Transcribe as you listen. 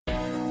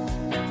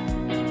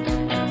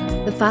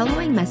The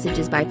following message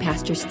is by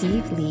Pastor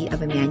Steve Lee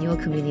of Emmanuel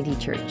Community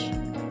Church.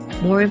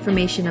 More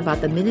information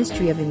about the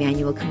ministry of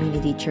Emmanuel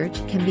Community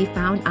Church can be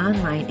found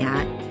online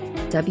at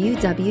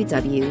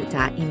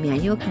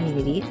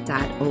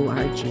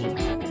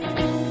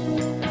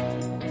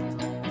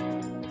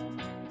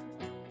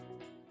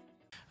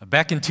www.emmanuelcommunity.org.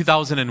 Back in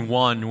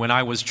 2001, when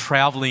I was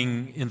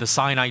traveling in the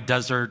Sinai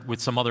Desert with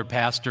some other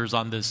pastors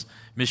on this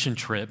mission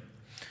trip,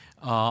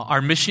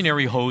 our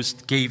missionary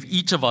host gave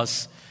each of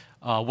us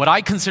what I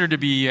consider to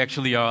be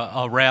actually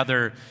a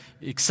rather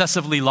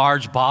excessively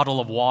large bottle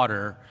of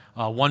water,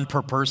 one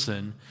per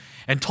person,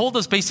 and told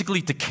us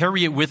basically to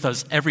carry it with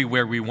us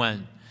everywhere we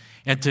went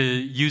and to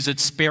use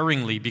it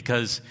sparingly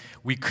because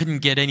we couldn't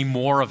get any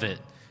more of it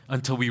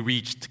until we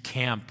reached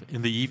camp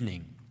in the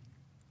evening.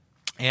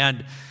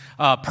 And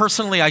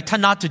personally, I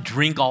tend not to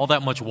drink all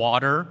that much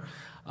water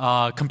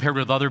compared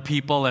with other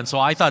people, and so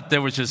I thought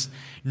there was just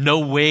no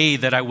way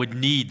that I would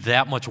need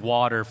that much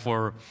water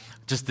for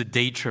just a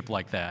day trip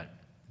like that.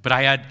 But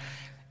I had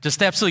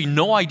just absolutely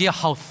no idea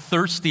how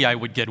thirsty I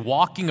would get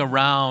walking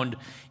around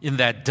in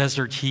that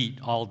desert heat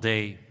all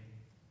day.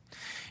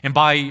 And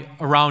by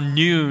around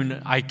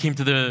noon, I came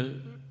to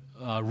the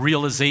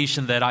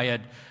realization that I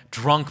had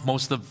drunk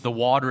most of the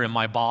water in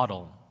my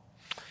bottle.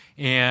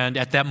 And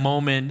at that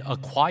moment, a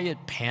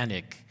quiet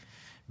panic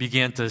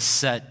began to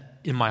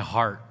set in my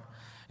heart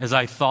as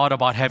I thought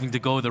about having to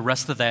go the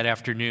rest of that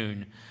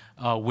afternoon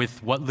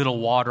with what little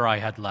water I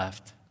had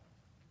left.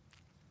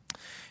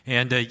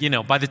 And,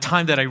 by the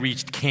time that I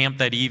reached camp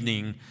that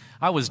evening,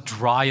 I was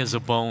dry as a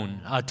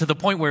bone, to the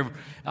point where,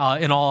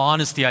 in all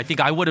honesty, I think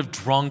I would have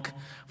drunk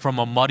from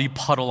a muddy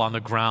puddle on the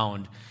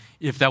ground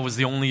if that was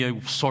the only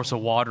source of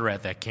water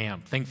at that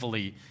camp.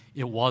 Thankfully,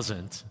 it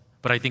wasn't,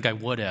 but I think I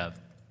would have.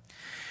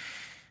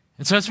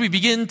 And so as we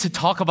begin to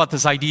talk about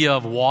this idea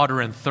of water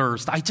and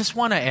thirst, I just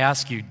want to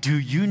ask you, do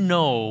you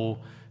know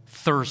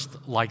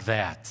thirst like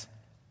that?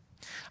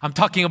 I'm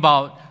talking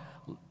about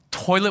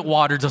toilet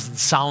water doesn't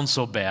sound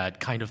so bad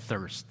kind of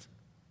thirst.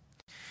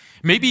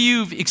 Maybe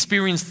you've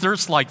experienced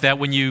thirst like that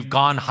when you've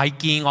gone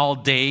hiking all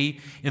day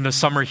in the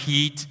summer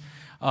heat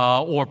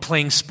or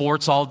playing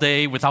sports all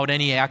day without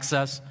any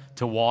access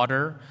to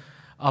water.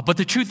 But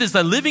the truth is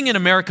that living in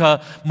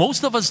America,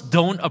 most of us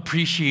don't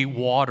appreciate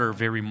water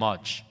very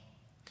much.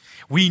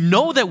 We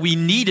know that we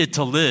need it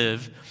to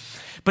live,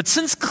 but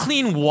since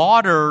clean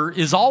water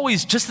is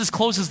always just as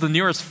close as the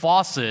nearest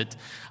faucet,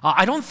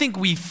 I don't think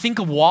we think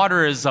of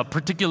water as a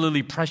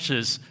particularly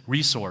precious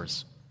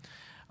resource.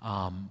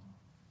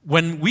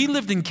 When we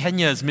lived in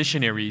Kenya as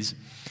missionaries,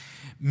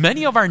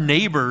 many of our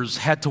neighbors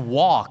had to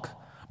walk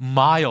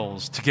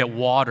miles to get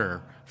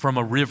water from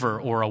a river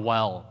or a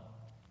well.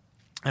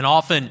 And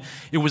often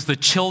it was the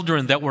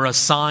children that were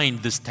assigned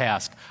this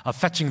task of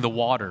fetching the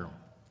water.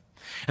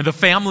 And the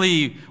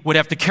family would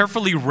have to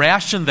carefully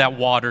ration that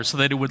water so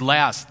that it would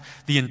last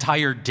the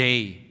entire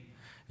day,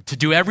 to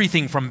do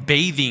everything from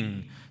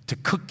bathing to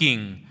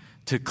cooking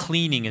to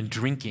cleaning and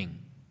drinking.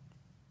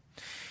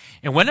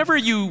 And whenever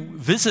you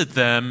visit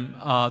them,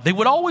 they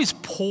would always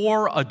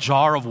pour a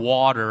jar of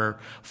water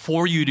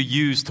for you to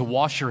use to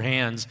wash your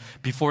hands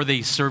before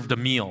they served a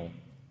meal.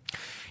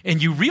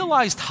 And you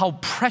realized how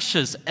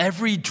precious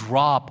every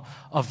drop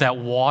of that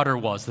water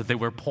was that they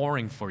were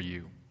pouring for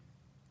you.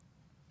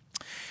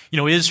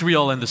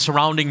 Israel and the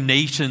surrounding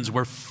nations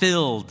were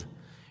filled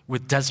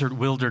with desert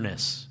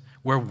wilderness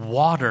where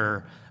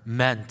water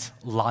meant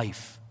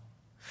life.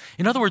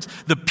 In other words,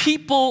 the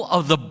people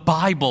of the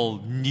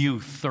Bible knew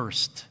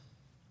thirst.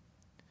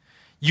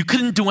 You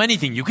couldn't do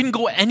anything. You couldn't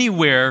go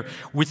anywhere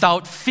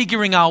without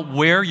figuring out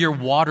where your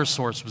water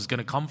source was going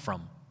to come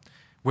from,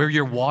 where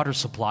your water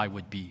supply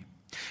would be.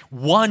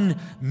 One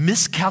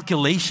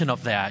miscalculation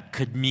of that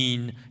could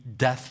mean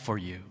death for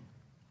you.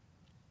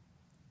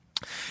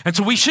 And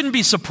so we shouldn't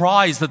be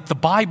surprised that the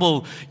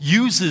Bible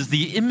uses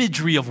the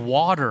imagery of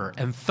water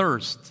and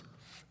thirst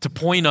to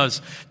point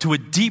us to a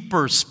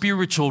deeper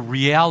spiritual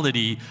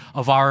reality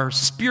of our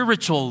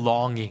spiritual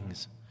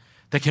longings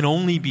that can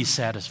only be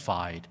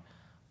satisfied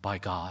by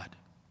God.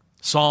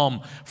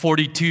 Psalm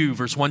 42,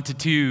 verse 1 to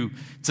 2,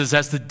 it says,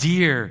 "As the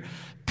deer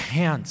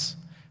pants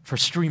for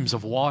streams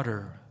of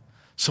water,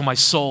 so my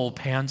soul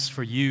pants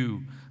for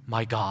you,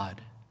 my God.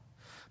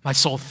 My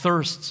soul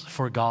thirsts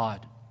for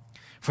God,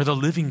 for the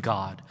living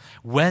God.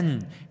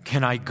 When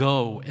can I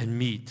go and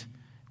meet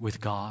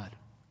with God?"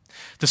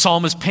 The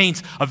psalmist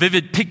paints a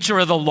vivid picture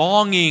of the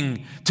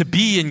longing to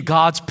be in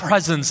God's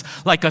presence,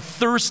 like a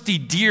thirsty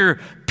deer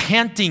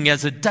panting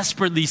as it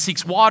desperately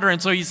seeks water.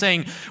 And so he's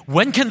saying,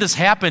 when can this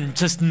happen?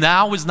 Just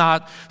now is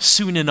not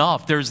soon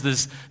enough. There's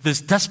this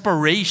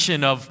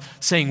desperation of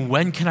saying,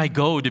 when can I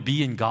go to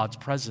be in God's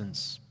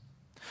presence?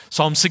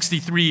 Psalm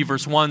 63,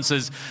 verse 1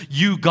 says,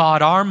 "You,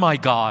 God, are my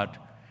God.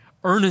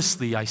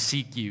 Earnestly I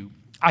seek you.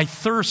 I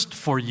thirst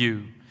for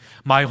you.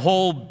 My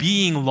whole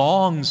being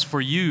longs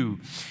for you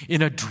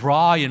in a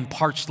dry and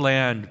parched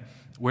land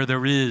where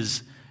there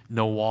is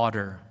no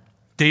water."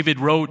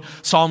 David wrote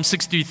Psalm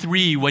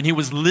 63 when he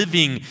was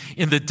living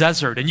in the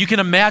desert. And you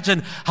can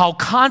imagine how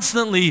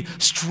constantly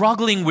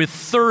struggling with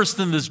thirst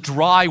in this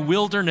dry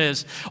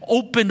wilderness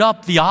opened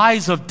up the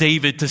eyes of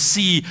David to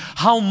see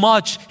how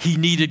much he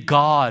needed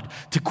God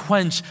to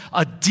quench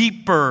a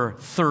deeper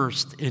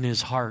thirst in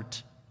his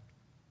heart.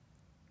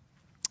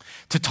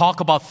 To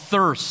talk about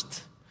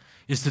thirst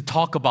is to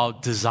talk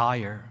about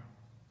desire.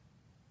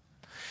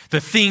 The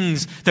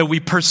things that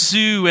we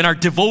pursue and are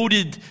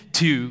devoted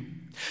to,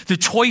 the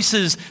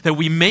choices that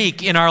we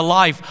make in our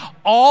life,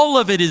 all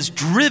of it is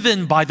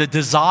driven by the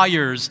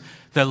desires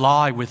that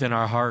lie within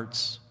our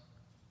hearts.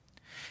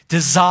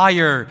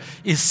 Desire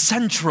is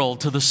central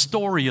to the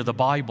story of the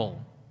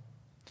Bible.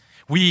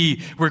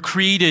 We were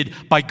created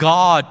by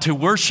God to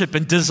worship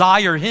and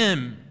desire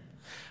Him,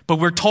 but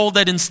we're told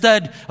that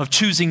instead of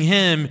choosing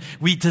Him,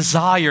 we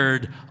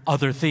desired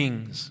other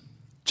things.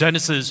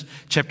 Genesis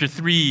chapter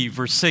 3,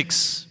 verse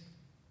 6.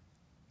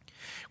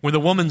 When the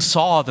woman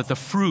saw that the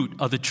fruit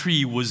of the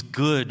tree was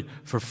good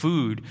for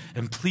food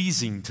and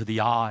pleasing to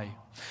the eye,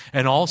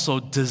 and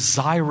also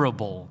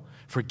desirable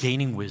for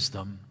gaining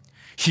wisdom,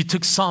 she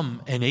took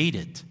some and ate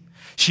it.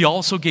 She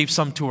also gave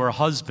some to her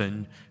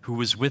husband who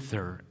was with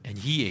her, and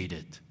he ate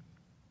it.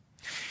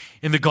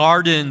 In the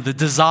garden, the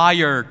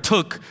desire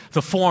took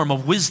the form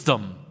of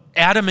wisdom.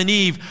 Adam and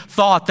Eve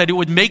thought that it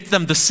would make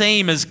them the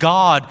same as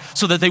God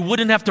so that they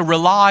wouldn't have to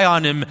rely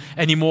on Him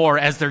anymore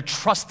as their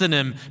trust in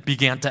Him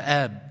began to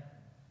ebb.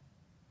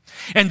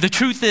 And the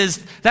truth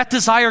is, that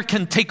desire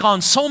can take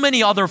on so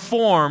many other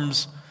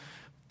forms,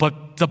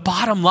 but the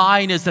bottom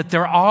line is that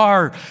there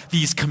are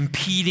these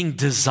competing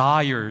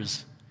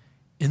desires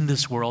in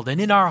this world and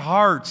in our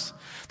hearts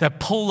that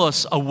pull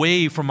us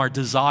away from our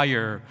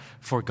desire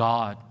for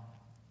God.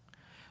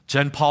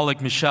 Jen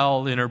Pollock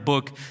Michelle, in her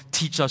book,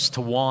 Teach Us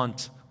to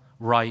Want,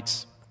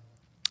 writes,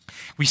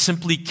 we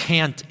simply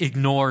can't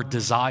ignore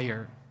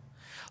desire.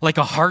 Like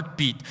a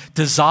heartbeat,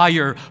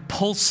 desire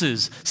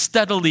pulses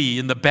steadily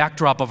in the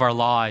backdrop of our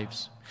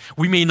lives.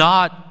 We may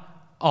not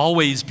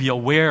always be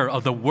aware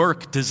of the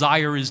work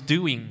desire is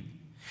doing,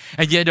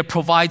 and yet it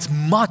provides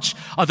much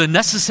of the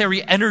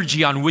necessary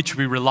energy on which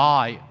we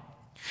rely.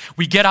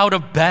 We get out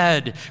of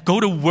bed, go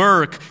to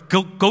work,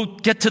 go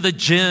get to the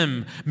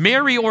gym,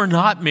 marry or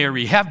not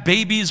marry, have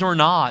babies or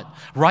not,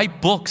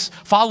 write books,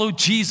 follow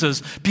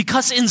Jesus,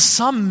 because in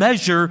some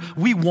measure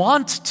we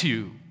want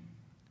to.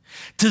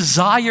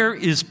 Desire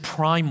is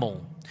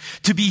primal.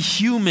 To be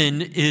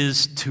human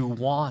is to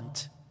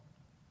want.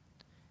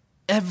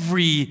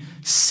 Every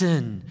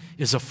sin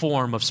is a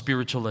form of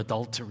spiritual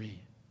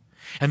adultery.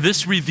 And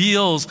this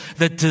reveals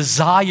that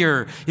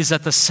desire is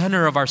at the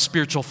center of our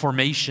spiritual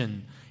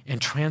formation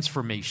and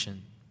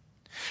transformation.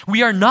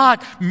 We are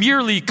not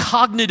merely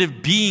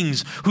cognitive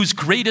beings whose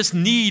greatest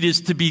need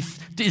is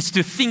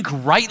to think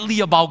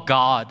rightly about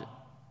God.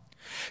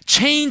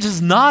 Change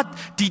is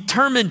not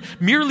determined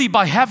merely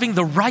by having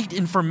the right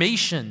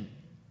information.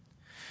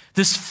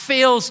 This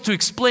fails to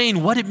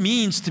explain what it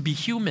means to be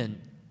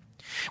human.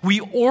 We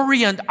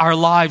orient our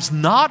lives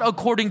not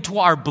according to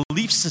our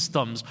belief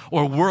systems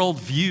or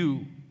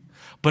worldview,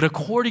 but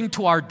according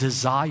to our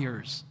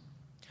desires.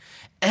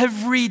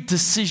 Every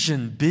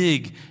decision,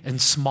 big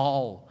and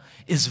small,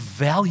 is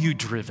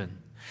value-driven,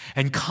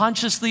 and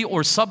consciously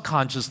or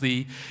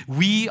subconsciously,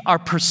 we are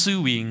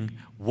pursuing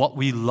what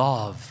we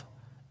love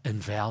and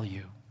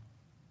value.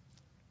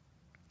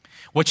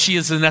 What she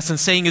is in essence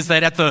saying is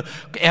that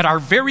at our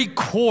very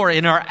core,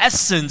 in our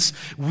essence,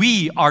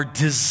 we are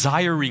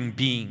desiring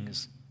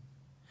beings.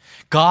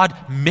 God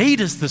made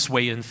us this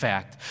way, in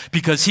fact,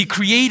 because He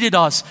created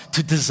us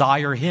to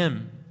desire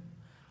Him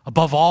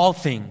above all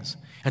things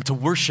and to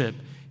worship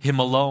Him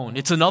alone.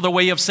 It's another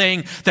way of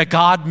saying that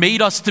God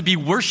made us to be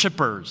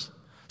worshipers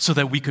so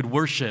that we could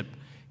worship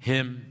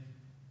Him.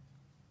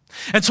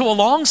 And so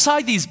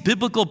alongside these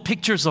biblical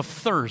pictures of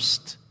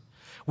thirst,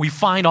 we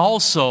find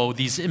also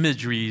these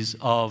imageries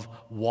of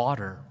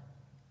water.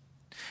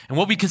 And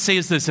what we could say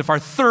is this: if our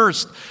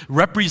thirst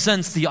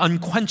represents the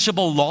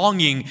unquenchable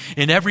longing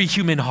in every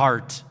human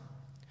heart,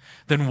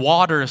 then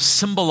water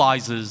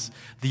symbolizes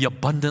the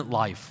abundant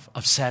life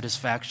of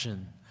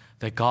satisfaction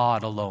that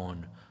God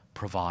alone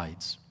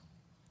provides.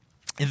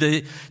 In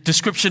the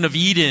description of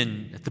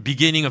Eden at the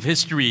beginning of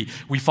history,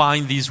 we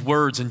find these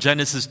words in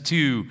Genesis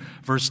 2,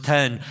 verse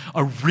 10.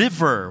 A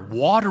river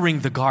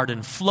watering the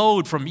garden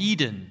flowed from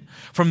Eden.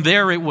 From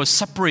there it was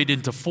separated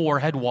into 4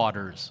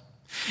 headwaters.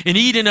 In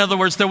Eden, in other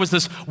words, there was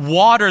this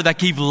water that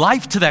gave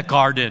life to that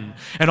garden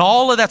and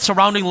all of that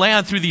surrounding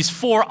land through these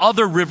 4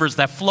 other rivers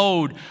that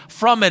flowed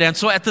from it. And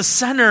so at the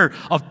center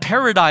of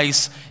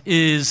paradise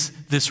is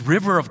this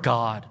river of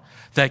God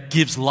that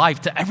gives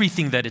life to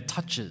everything that it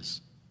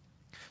touches.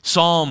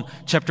 Psalm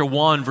chapter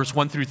 1, verse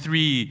 1 through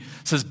 3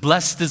 says,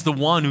 blessed is the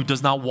one who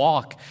does not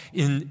walk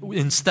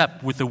in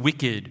step with the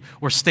wicked,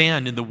 or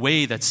stand in the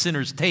way that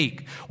sinners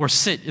take, or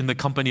sit in the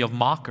company of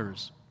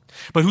mockers,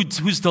 but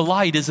whose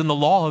delight is in the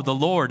law of the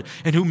Lord,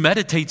 and who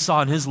meditates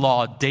on His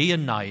law day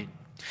and night.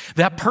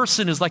 That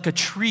person is like a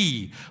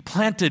tree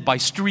planted by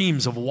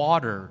streams of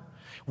water,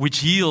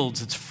 which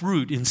yields its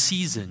fruit in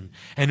season,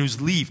 and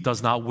whose leaf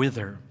does not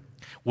wither.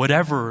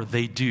 Whatever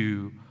they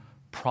do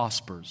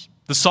prospers.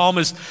 The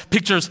psalmist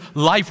pictures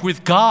life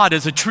with God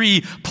as a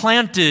tree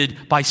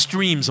planted by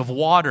streams of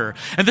water.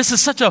 And this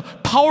is such a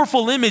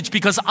powerful image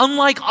because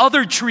unlike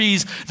other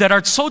trees that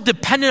are so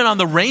dependent on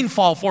the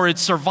rainfall for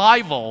its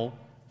survival,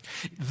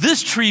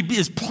 this tree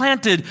is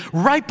planted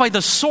right by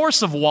the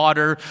source of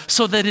water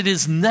so that it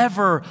is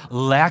never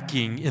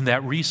lacking in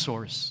that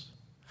resource.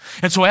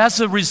 And so as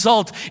a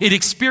result, it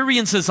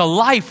experiences a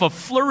life of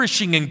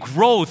flourishing and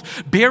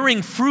growth,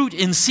 bearing fruit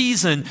in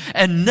season,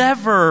 and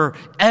never,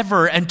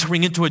 ever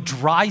entering into a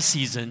dry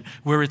season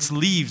where its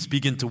leaves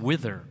begin to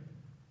wither.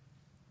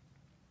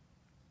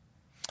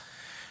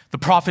 The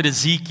prophet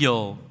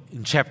Ezekiel,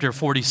 in chapter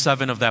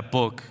 47 of that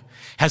book,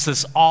 has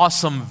this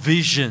awesome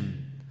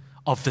vision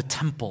of the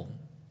temple,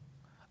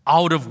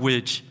 out of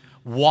which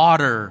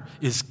water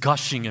is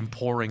gushing and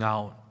pouring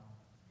out.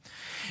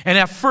 And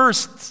at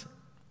first,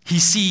 he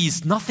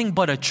sees nothing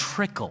but a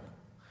trickle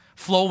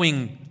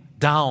flowing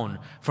down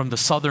from the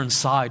southern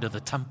side of the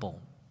temple.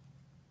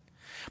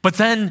 But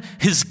then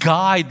his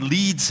guide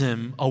leads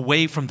him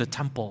away from the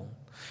temple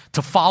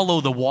to follow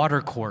the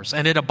water course.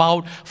 And at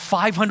about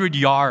 500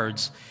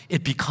 yards,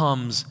 it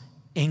becomes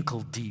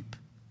ankle deep.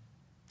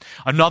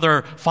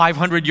 Another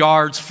 500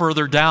 yards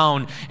further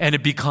down, and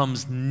it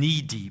becomes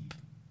knee deep.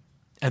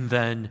 And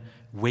then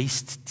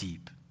waist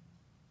deep.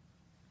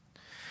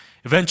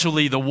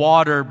 Eventually, the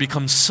water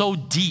becomes so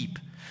deep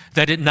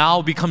that it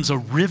now becomes a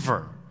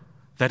river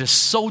that is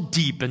so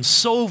deep and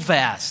so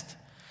vast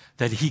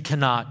that he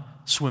cannot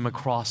swim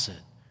across it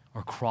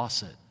or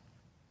cross it.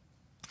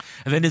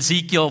 And then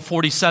Ezekiel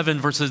 47,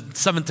 verses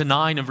 7 to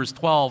 9 and verse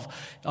 12,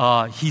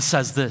 he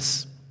says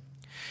this: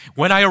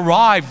 "When I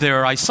arrived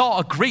there, I saw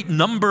a great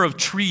number of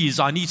trees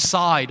on each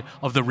side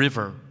of the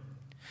river.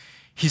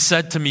 He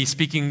said to me,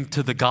 speaking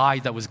to the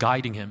guide that was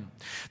guiding him,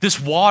 'This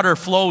water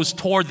flows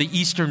toward the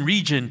eastern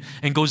region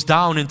and goes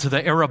down into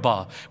the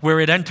Arabah, where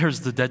it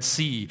enters the Dead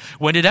Sea.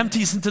 When it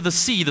empties into the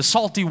sea, the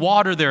salty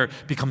water there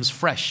becomes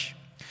fresh.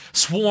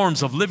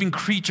 Swarms of living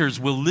creatures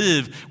will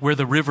live where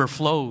the river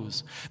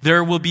flows.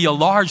 There will be a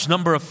large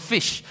number of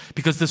fish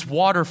because this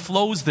water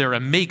flows there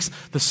and makes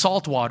the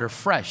salt water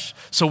fresh.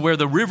 So where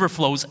the river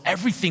flows,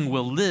 everything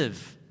will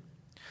live.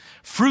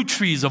 Fruit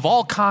trees of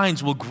all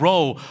kinds will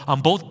grow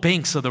on both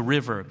banks of the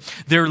river.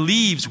 Their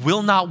leaves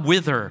will not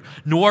wither,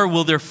 nor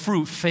will their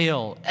fruit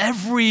fail.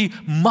 Every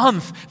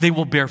month they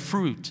will bear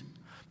fruit,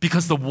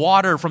 because the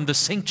water from the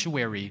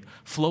sanctuary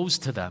flows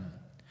to them.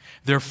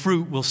 Their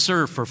fruit will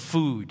serve for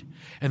food,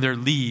 and their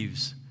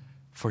leaves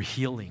for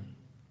healing.'"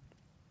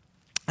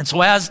 And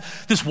so as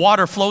this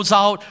water flows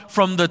out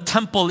from the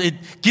temple,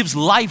 it gives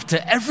life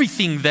to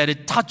everything that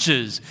it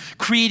touches,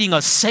 creating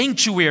a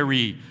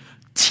sanctuary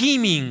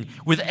teeming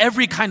with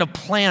every kind of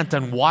plant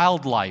and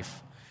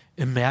wildlife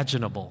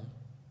imaginable.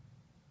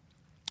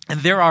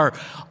 And there are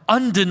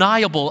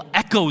undeniable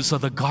echoes of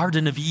the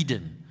Garden of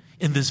Eden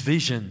in this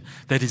vision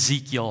that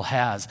Ezekiel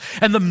has.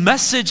 And the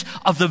message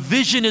of the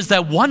vision is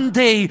that one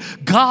day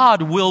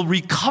God will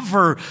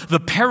recover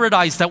the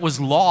paradise that was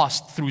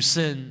lost through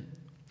sin,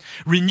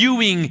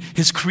 renewing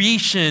his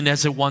creation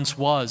as it once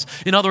was.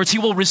 In other words, he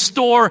will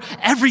restore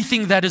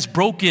everything that is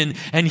broken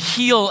and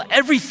heal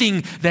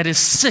everything that is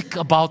sick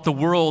about the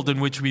world in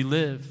which we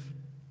live.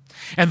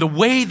 And the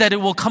way that it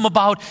will come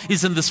about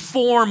is in this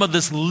form of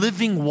this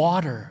living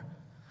water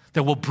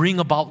that will bring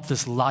about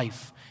this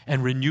life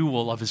and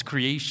renewal of his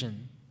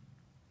creation.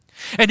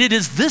 And it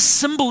is this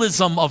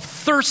symbolism of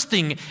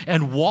thirsting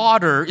and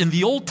water in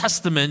the Old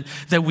Testament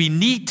that we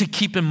need to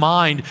keep in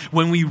mind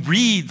when we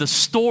read the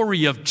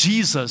story of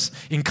Jesus'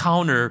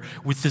 encounter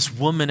with this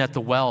woman at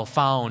the well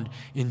found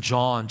in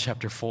John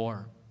chapter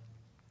 4.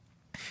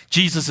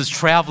 Jesus is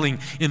traveling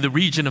in the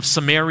region of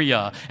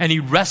Samaria, and he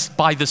rests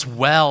by this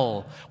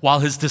well while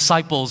his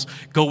disciples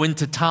go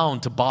into town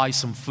to buy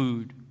some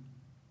food.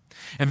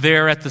 And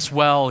there at this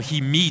well,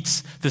 he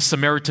meets the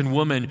Samaritan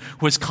woman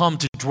who has come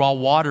to draw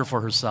water for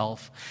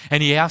herself.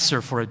 And he asks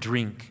her for a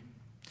drink.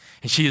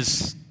 And she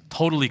is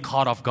totally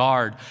caught off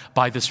guard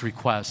by this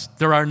request.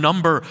 There are a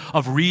number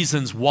of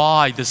reasons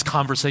why this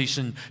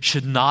conversation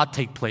should not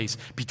take place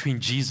between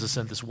Jesus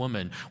and this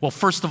woman. Well,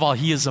 first of all,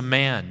 he is a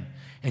man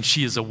and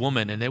she is a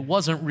woman. And it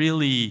wasn't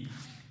really,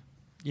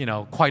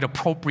 quite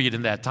appropriate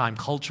in that time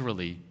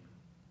culturally.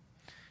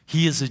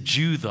 He is a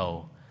Jew,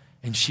 though.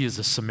 And she is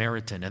a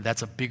Samaritan, and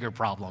that's a bigger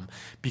problem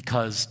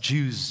because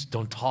Jews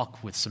don't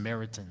talk with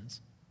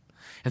Samaritans.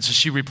 And so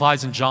she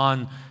replies in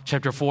John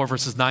chapter 4,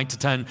 verses 9 to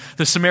 10,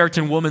 "The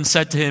Samaritan woman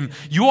said to him,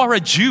 'You are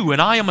a Jew,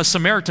 and I am a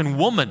Samaritan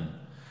woman.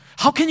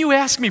 How can you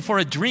ask me for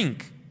a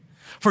drink?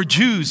 For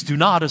Jews do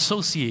not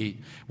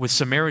associate with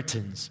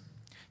Samaritans.'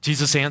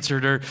 Jesus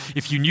answered her,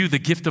 'If you knew the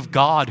gift of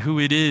God, who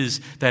it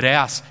is that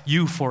asks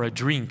you for a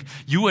drink,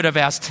 you would have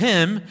asked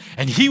him,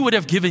 and he would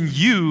have given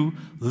you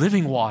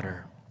living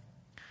water.'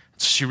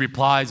 She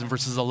replies in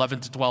verses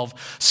 11 to 12,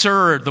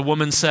 "Sir," the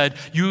woman said,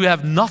 "you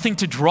have nothing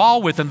to draw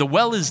with, and the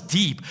well is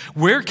deep.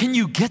 Where can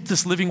you get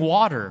this living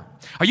water?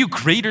 Are you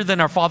greater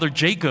than our father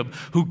Jacob,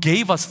 who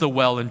gave us the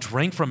well and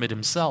drank from it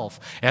himself,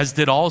 as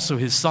did also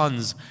his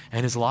sons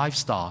and his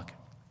livestock?"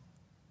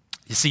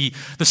 You see,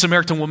 the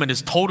Samaritan woman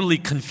is totally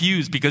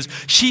confused because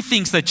she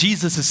thinks that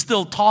Jesus is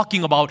still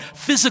talking about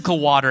physical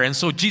water. And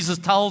so Jesus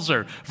tells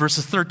her,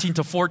 verses 13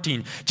 to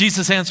 14,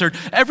 Jesus answered,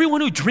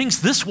 "Everyone who drinks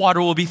this water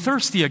will be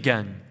thirsty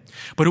again.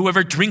 But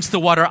whoever drinks the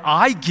water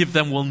I give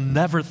them will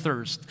never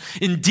thirst.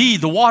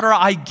 Indeed, the water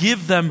I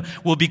give them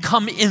will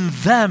become in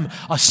them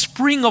a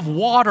spring of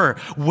water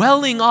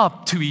welling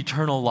up to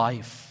eternal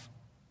life."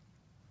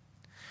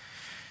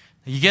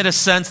 You get a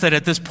sense that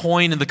at this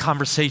point in the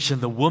conversation,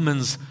 the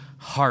woman's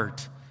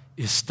heart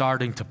is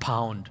starting to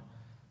pound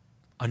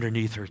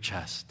underneath her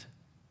chest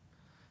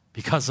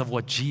because of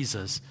what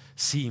Jesus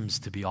seems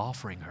to be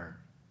offering her.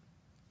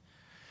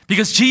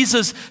 Because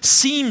Jesus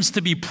seems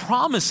to be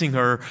promising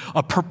her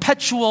a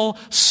perpetual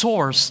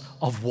source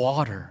of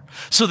water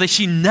so that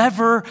she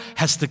never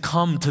has to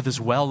come to this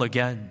well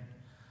again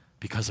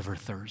because of her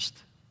thirst.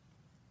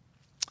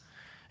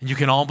 And you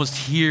can almost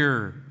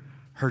hear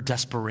her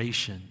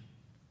desperation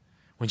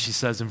when she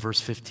says in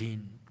verse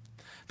 15,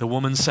 the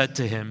woman said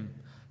to him,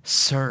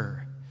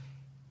 "Sir,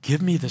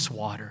 give me this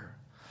water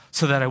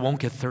so that I won't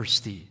get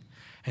thirsty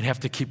and have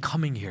to keep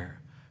coming here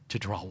to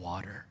draw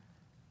water."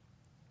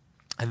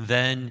 And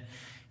then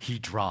he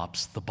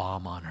drops the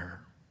bomb on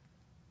her.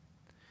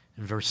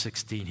 In verse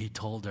 16, he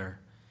told her,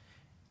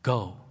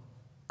 "Go,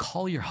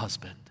 call your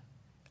husband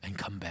and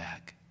come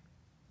back."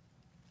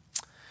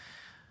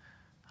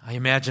 I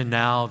imagine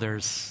now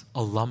there's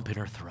a lump in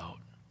her throat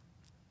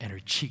and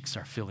her cheeks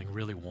are feeling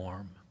really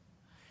warm.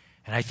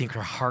 And I think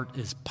her heart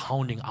is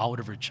pounding out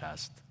of her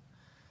chest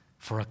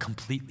for a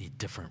completely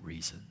different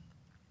reason.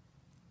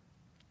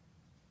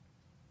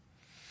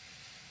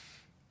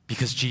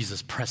 Because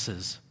Jesus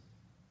presses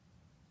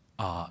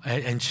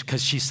and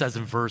because she says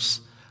in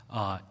verse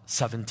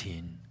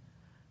 17,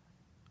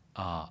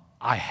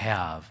 "I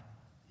have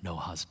no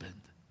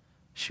husband,"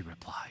 she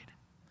replied.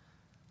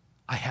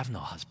 "I have no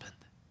husband."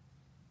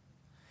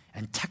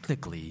 And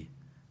technically,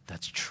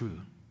 that's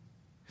true.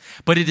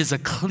 But it is a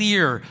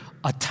clear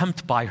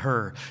attempt by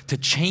her to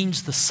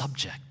change the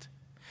subject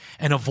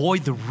and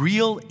avoid the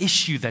real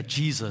issue that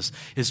Jesus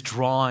is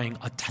drawing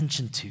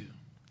attention to.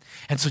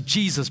 And so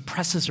Jesus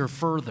presses her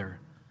further.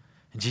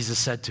 And Jesus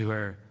said to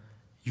her,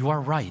 "You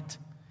are right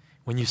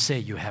when you say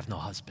you have no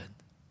husband.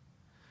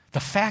 The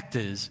fact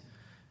is,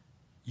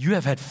 you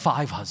have had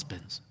 5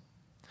 husbands,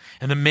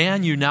 and the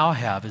man you now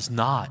have is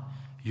not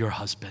your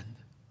husband.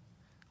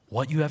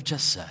 What you have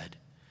just said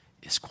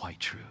is quite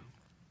true."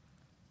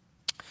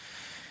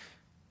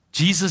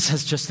 Jesus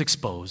has just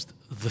exposed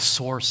the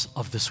source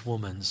of this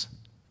woman's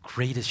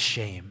greatest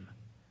shame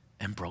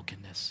and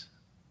brokenness.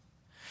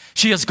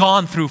 She has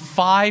gone through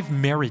 5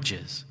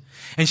 marriages,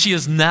 and she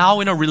is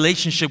now in a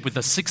relationship with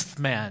a 6th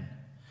man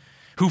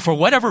who, for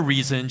whatever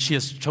reason, she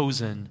has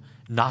chosen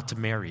not to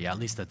marry, at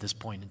least at this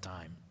point in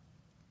time.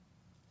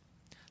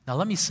 Now,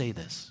 let me say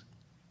this.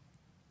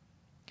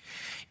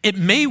 It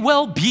may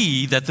well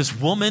be that this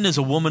woman is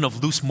a woman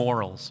of loose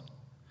morals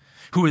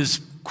who is,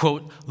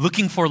 quote,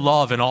 looking for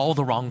love in all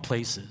the wrong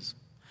places,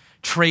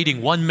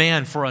 trading one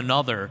man for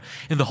another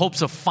in the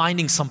hopes of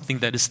finding something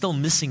that is still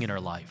missing in her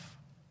life.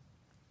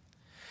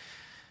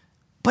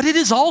 But it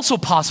is also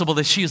possible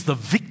that she is the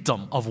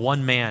victim of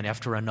one man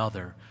after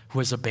another who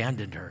has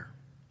abandoned her.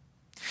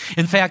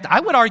 In fact, I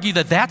would argue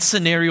that that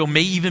scenario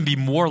may even be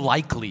more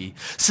likely,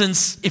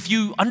 since if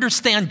you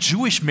understand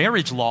Jewish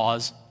marriage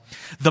laws,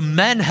 the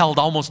men held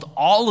almost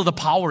all of the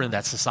power in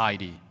that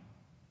society.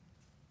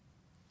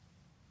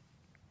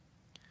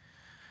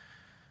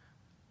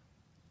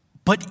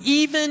 But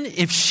even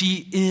if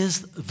she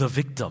is the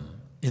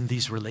victim in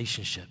these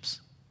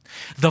relationships,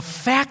 the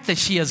fact that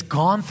she has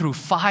gone through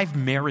 5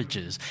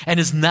 marriages and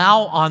is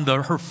now on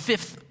her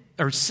 5th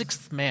or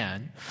 6th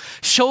man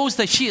shows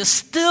that she is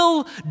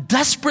still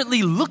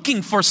desperately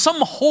looking for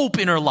some hope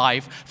in her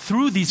life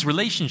through these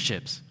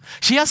relationships.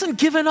 She hasn't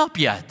given up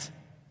yet.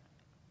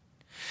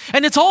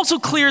 And it's also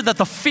clear that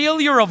the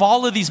failure of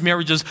all of these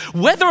marriages,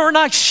 whether or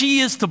not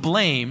she is to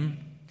blame,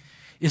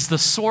 is the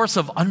source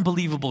of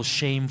unbelievable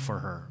shame for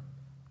her.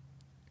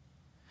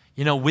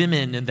 You know,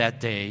 women in that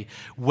day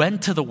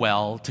went to the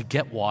well to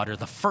get water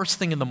the first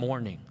thing in the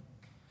morning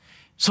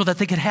so that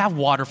they could have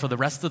water for the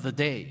rest of the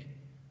day.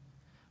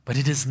 But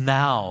it is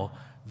now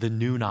the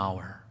noon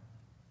hour.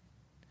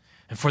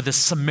 And for this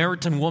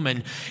Samaritan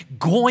woman,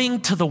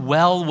 going to the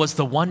well was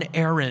the one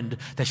errand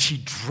that she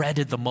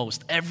dreaded the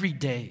most every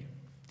day,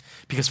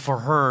 because for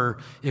her,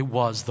 it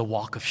was the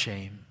walk of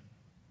shame.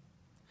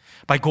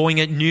 By going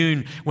at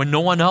noon when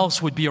no one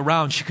else would be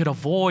around, she could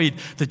avoid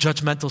the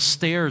judgmental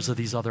stares of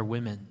these other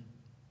women.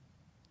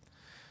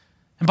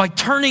 And by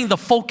turning the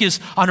focus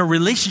on a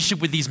relationship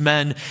with these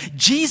men,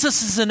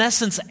 Jesus is in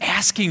essence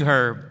asking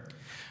her,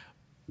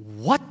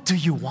 what do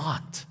you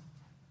want?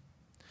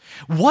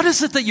 What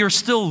is it that you're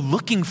still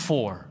looking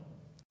for?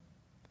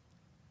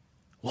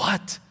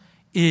 What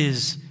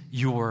is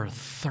your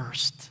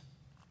thirst?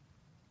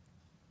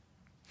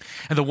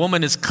 And the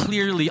woman is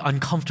clearly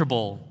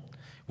uncomfortable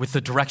with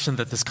the direction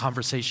that this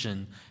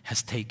conversation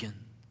has taken.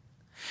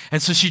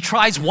 And so she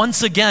tries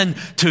once again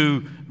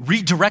to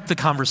redirect the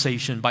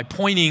conversation by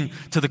pointing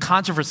to the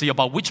controversy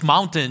about which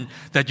mountain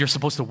that you're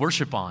supposed to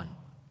worship on,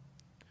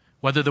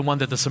 whether the one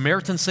that the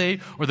Samaritans say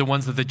or the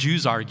ones that the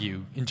Jews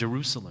argue in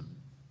Jerusalem.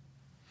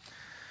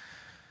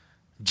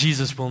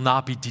 Jesus will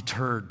not be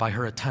deterred by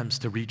her attempts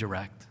to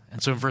redirect.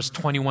 And so in verse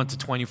 21 to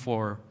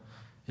 24,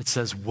 it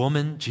says,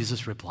 "Woman,"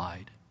 Jesus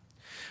replied,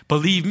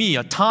 "believe me,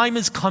 a time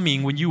is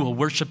coming when you will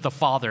worship the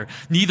Father,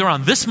 neither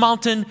on this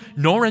mountain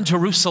nor in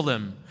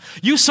Jerusalem.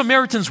 You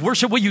Samaritans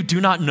worship what you do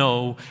not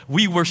know.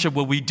 We worship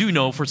what we do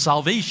know, for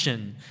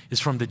salvation is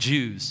from the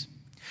Jews.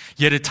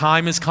 Yet a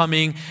time is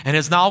coming and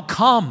has now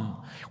come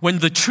when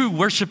the true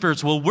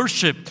worshipers will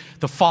worship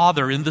the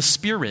Father in the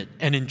Spirit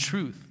and in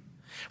truth.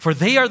 For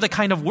they are the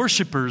kind of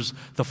worshipers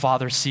the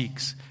Father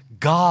seeks.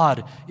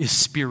 God is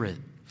Spirit,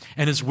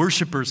 and His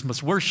worshipers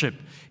must worship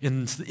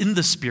in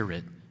the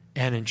Spirit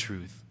and in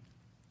truth."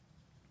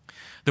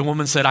 The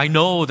woman said, "I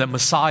know that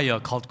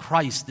Messiah, called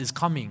Christ, is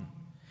coming.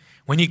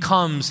 When He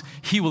comes,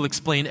 He will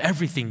explain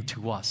everything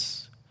to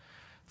us."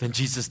 Then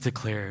Jesus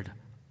declared,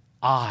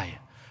 "I,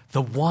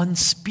 the one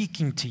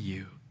speaking to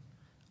you,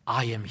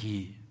 I am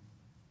He."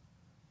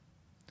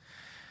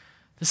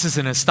 This is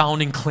an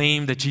astounding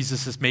claim that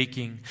Jesus is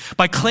making.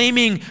 By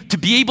claiming to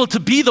be able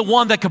to be the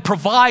one that could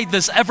provide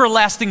this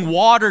everlasting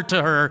water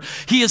to her,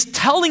 He is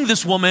telling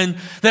this woman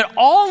that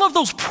all of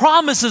those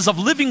promises of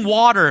living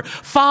water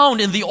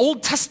found in the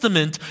Old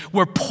Testament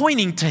were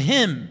pointing to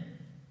Him.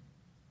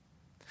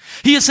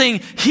 He is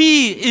saying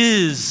He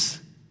is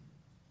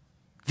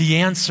the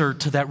answer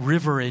to that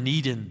river in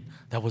Eden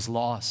that was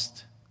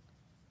lost.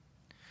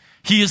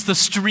 He is the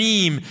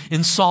stream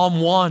in Psalm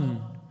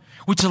 1,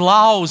 which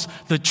allows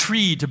the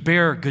tree to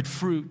bear good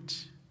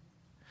fruit.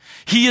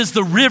 He is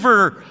the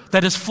river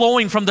that is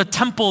flowing from the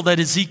temple that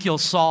Ezekiel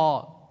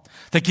saw,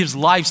 that gives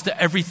life to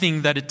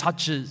everything that it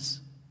touches.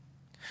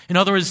 In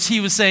other words, He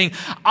was saying,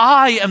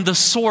 I am the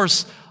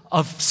source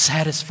of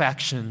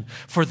satisfaction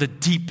for the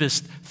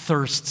deepest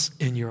thirsts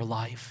in your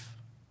life.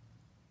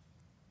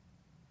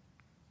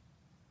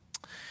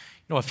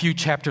 You know, a few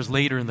chapters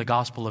later in the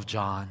Gospel of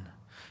John,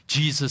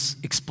 Jesus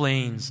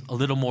explains a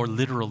little more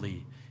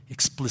literally,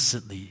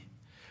 explicitly,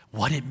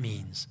 what it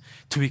means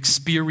to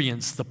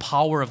experience the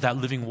power of that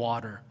living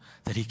water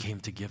that He came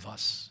to give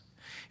us.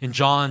 In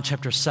John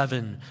chapter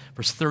 7,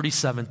 verse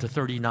 37 to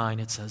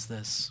 39, it says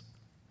this: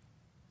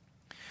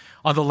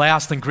 "On the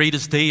last and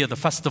greatest day of the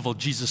festival,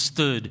 Jesus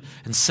stood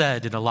and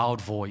said in a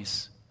loud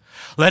voice,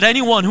 'Let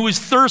anyone who is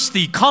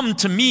thirsty come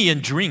to me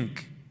and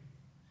drink.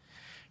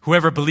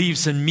 Whoever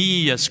believes in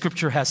me, as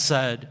Scripture has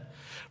said,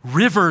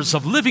 rivers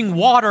of living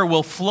water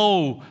will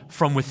flow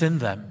from within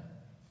them.'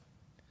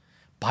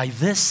 By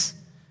this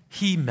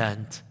He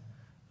meant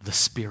the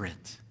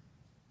Spirit,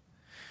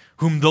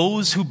 whom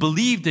those who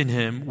believed in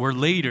Him were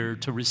later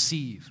to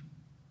receive.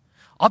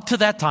 Up to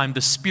that time,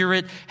 the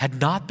Spirit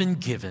had not been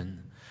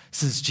given,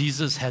 since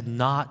Jesus had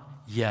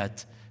not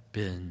yet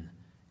been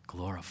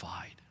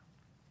glorified."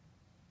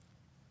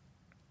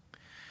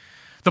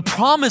 The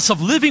promise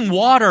of living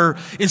water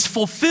is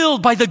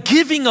fulfilled by the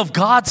giving of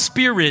God's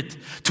Spirit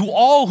to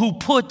all who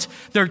put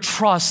their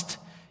trust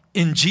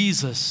in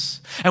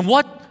Jesus. And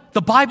what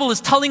the Bible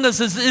is telling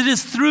us is it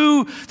is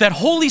through that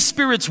Holy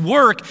Spirit's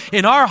work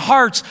in our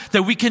hearts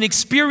that we can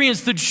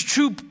experience the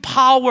true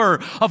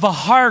power of a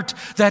heart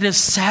that is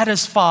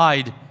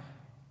satisfied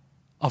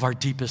of our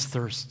deepest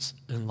thirsts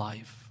in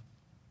life.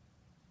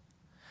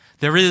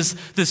 There is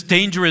this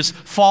dangerous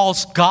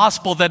false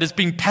gospel that is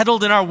being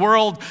peddled in our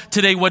world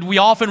today, what we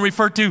often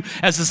refer to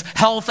as this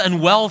health and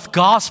wealth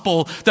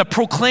gospel that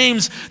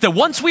proclaims that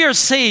once we are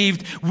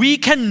saved, we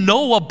can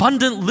know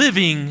abundant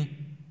living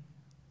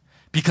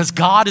because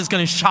God is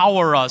going to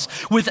shower us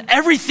with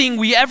everything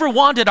we ever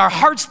wanted. Our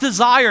heart's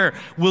desire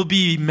will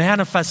be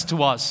manifest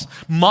to us.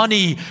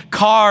 Money,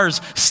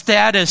 cars,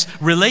 status,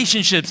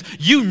 relationships,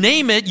 you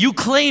name it, you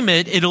claim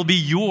it, it'll be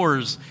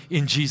yours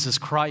in Jesus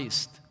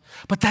Christ.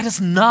 But that is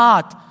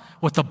not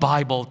what the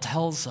Bible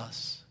tells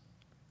us.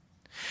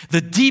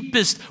 The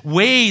deepest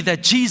way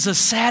that Jesus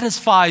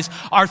satisfies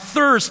our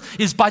thirst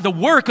is by the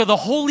work of the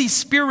Holy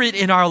Spirit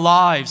in our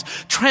lives,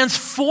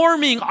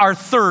 transforming our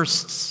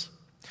thirsts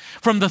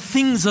from the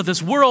things of this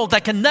world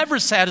that can never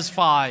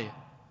satisfy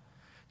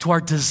to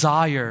our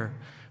desire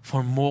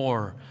for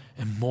more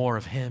and more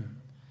of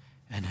Him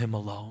and Him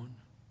alone.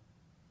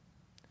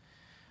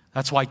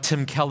 That's why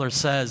Tim Keller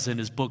says in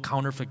his book,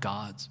 Counterfeit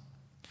Gods,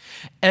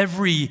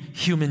 every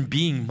human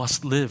being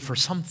must live for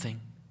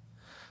something.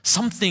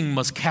 Something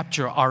must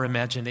capture our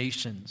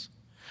imaginations,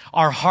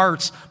 our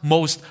heart's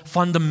most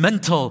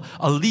fundamental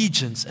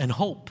allegiance and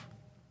hope.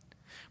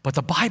 But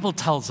the Bible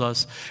tells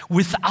us,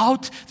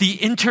 without the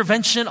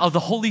intervention of the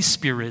Holy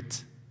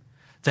Spirit,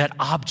 that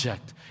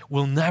object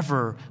will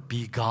never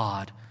be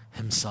God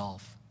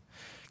Himself.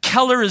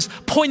 Keller is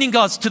pointing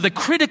us to the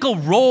critical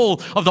role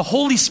of the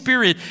Holy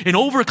Spirit in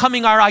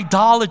overcoming our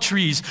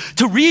idolatries,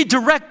 to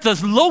redirect the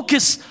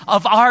locus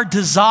of our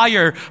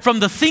desire from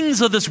the things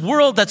of this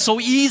world that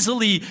so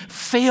easily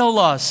fail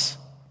us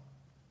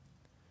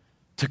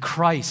to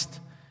Christ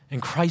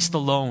and Christ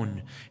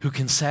alone, who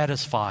can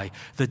satisfy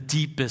the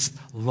deepest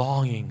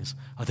longings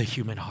of the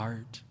human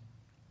heart.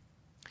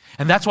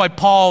 And that's why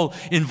Paul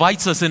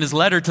invites us in his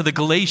letter to the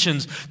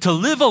Galatians to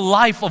live a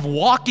life of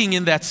walking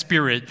in that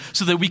Spirit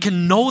so that we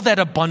can know that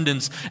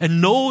abundance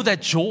and know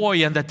that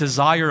joy and that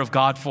desire of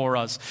God for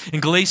us.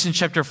 In Galatians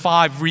chapter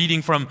 5,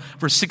 reading from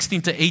verse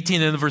 16 to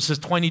 18 and verses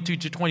 22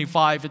 to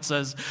 25, it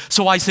says,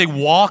 "So I say,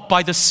 walk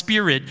by the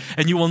Spirit,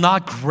 and you will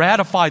not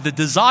gratify the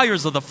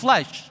desires of the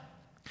flesh.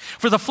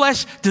 For the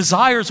flesh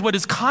desires what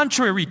is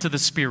contrary to the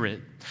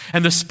Spirit,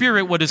 and the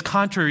Spirit what is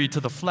contrary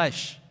to the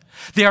flesh.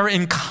 They are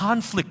in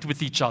conflict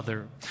with each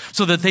other,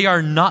 so that you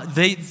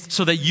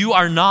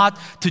are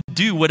not to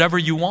do whatever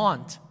you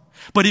want.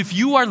 But if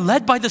you are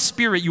led by the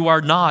Spirit, you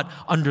are not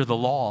under the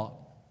law.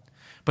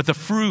 But the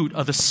fruit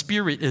of the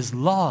Spirit is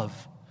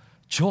love,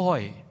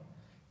 joy,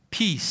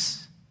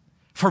 peace,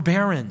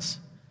 forbearance,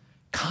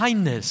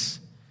 kindness,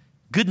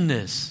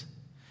 goodness,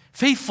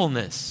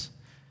 faithfulness,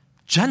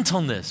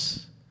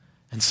 gentleness,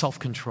 and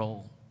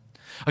self-control.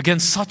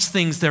 Against such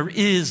things there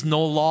is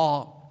no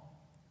law.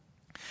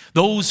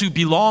 Those who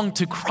belong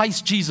to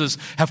Christ Jesus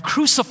have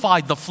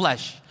crucified the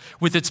flesh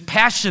with its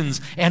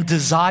passions and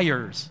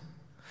desires.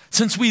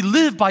 Since we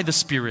live by the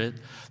Spirit,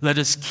 let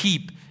us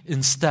keep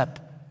in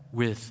step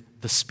with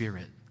the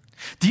Spirit."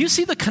 Do you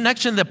see the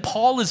connection that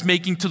Paul is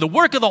making to the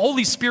work of the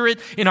Holy Spirit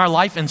in our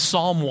life in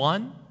Psalm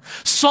 1?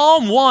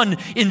 Psalm 1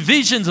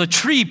 envisions a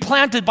tree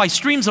planted by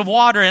streams of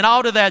water, and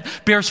out of that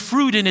bears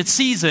fruit in its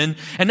season.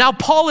 And now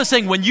Paul is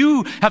saying when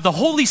you have the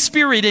Holy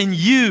Spirit in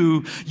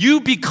you, you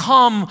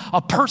become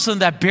a person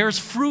that bears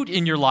fruit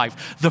in your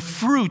life. The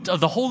fruit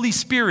of the Holy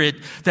Spirit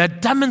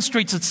that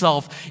demonstrates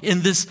itself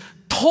in this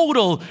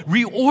total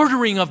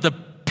reordering of the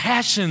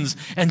passions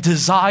and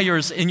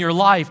desires in your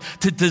life,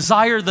 to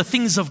desire the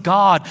things of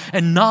God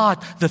and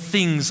not the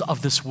things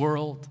of this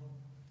world.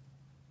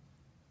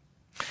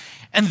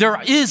 And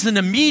there is an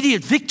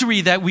immediate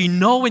victory that we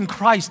know in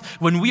Christ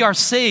when we are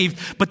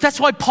saved. But that's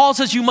why Paul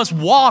says you must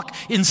walk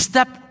in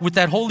step with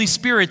that Holy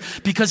Spirit,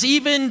 because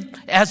even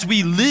as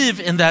we live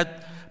in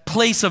that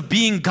place of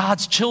being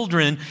God's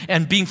children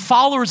and being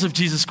followers of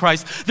Jesus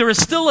Christ, there is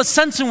still a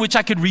sense in which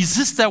I could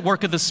resist that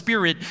work of the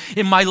Spirit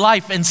in my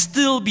life and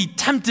still be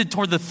tempted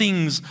toward the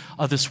things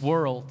of this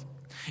world.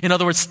 In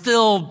other words,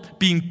 still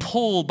being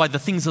pulled by the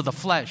things of the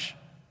flesh.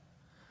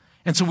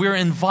 And so we're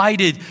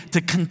invited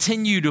to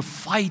continue to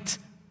fight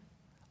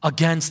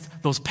against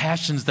those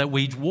passions that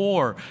wage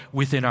war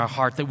within our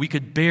heart, that we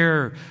could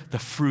bear the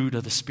fruit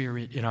of the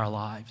Spirit in our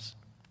lives.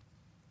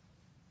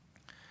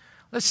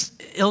 Let's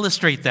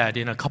illustrate that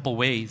in a couple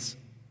ways.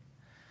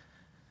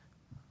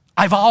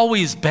 I've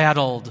always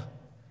battled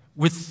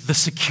with the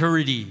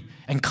security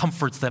and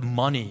comforts that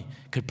money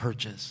could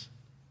purchase.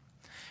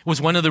 It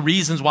was one of the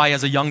reasons why,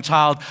 as a young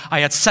child, I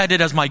had set it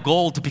as my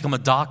goal to become a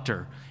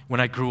doctor when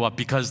I grew up,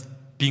 because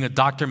being a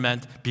doctor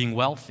meant being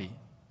wealthy.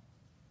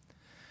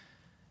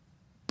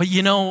 But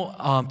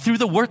through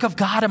the work of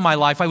God in my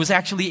life, I was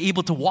actually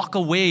able to walk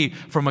away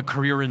from a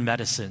career in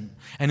medicine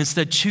and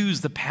instead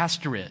choose the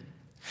pastorate.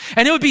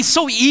 And it would be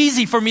so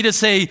easy for me to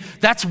say,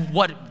 that's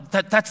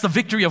the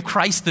victory of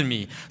Christ in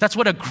me. That's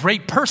what a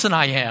great person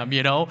I am,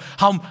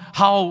 How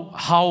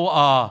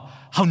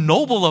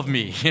noble of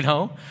me,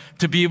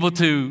 to be able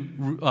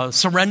to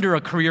surrender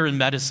a career in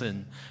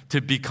medicine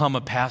to become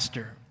a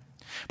pastor.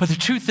 But the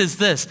truth is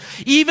this: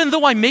 even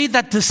though I made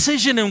that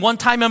decision in one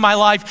time in my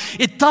life,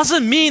 it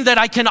doesn't mean that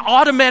I can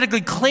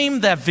automatically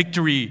claim that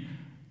victory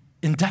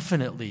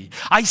indefinitely.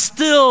 I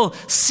still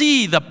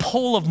see the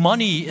pull of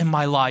money in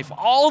my life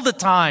all the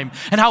time,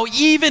 and how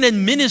even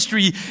in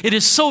ministry, it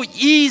is so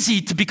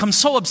easy to become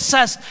so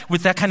obsessed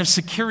with that kind of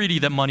security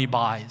that money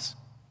buys.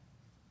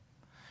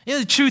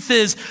 The truth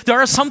is,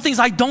 there are some things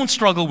I don't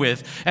struggle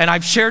with, and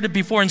I've shared it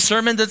before in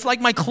sermons. It's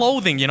like my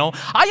clothing,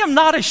 I am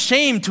not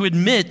ashamed to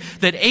admit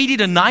that 80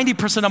 to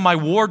 90% of my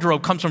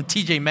wardrobe comes from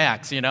TJ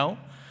Maxx,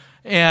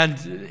 And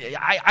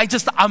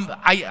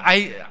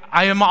I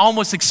am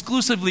almost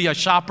exclusively a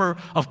shopper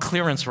of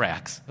clearance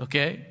racks,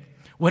 okay?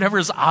 Whatever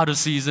is out of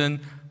season,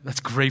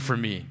 that's great for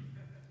me.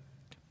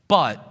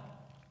 But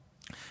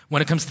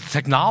when it comes to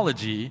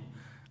technology,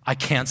 I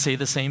can't say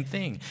the same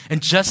thing.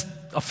 And just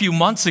a few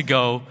months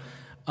ago,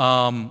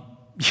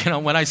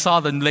 when I saw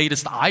the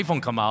latest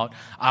iPhone come out,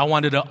 I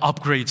wanted to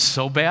upgrade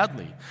so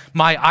badly.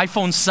 My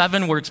iPhone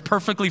 7 works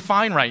perfectly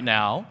fine right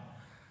now,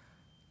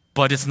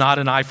 but it's not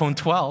an iPhone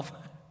 12.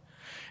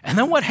 And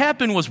then what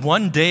happened was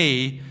one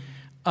day,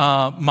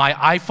 my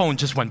iPhone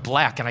just went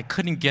black, and I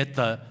couldn't get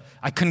the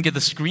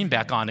screen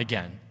back on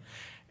again.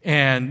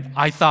 And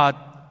I thought,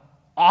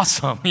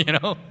 awesome,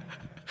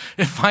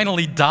 it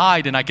finally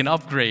died, and I can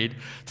upgrade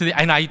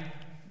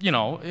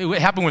it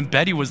happened when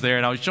Betty was there,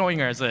 and I was showing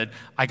her. I said,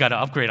 I got to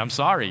upgrade. I'm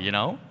sorry,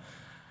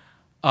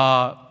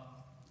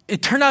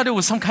 It turned out it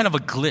was some kind of a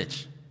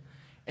glitch.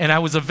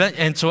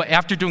 And so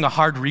after doing a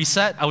hard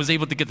reset, I was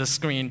able to get the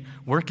screen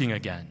working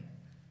again.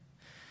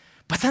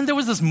 But then there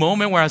was this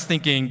moment where I was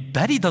thinking,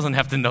 Betty doesn't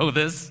have to know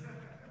this.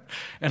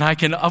 And I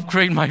can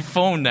upgrade my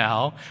phone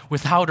now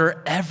without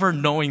her ever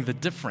knowing the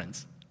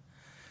difference.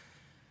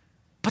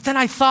 But then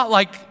I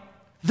thought,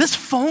 this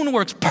phone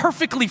works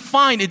perfectly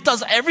fine. It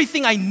does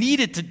everything I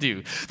need it to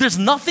do. There's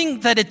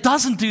nothing that it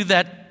doesn't do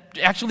that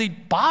actually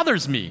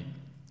bothers me.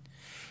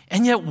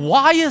 And yet,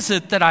 why is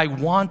it that I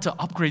want to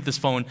upgrade this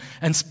phone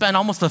and spend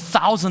almost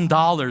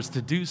 $1,000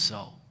 to do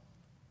so?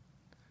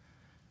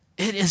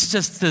 It is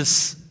just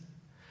this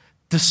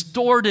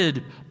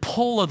distorted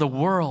pull of the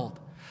world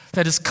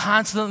that is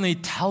constantly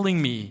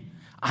telling me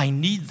I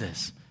need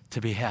this to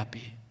be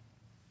happy.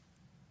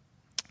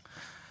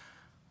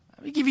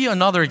 Let me give you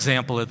another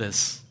example of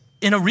this.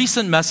 In a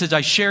recent message,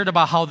 I shared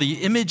about how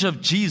the image of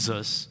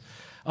Jesus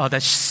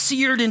that's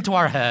seared into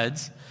our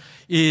heads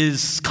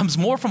comes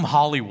more from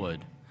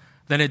Hollywood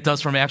than it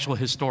does from actual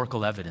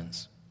historical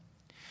evidence.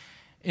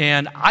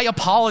 And I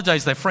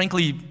apologize that,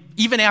 frankly,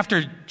 even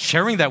after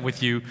sharing that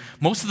with you,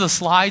 most of the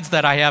slides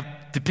that I have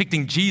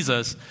depicting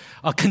Jesus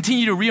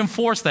continue to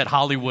reinforce that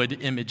Hollywood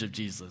image of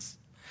Jesus.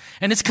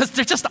 And it's because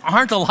there just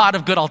aren't a lot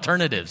of good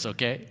alternatives,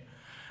 okay?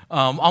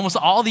 Almost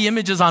all the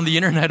images on the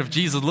internet of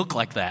Jesus look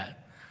like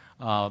that.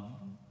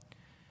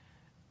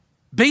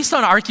 Based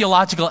on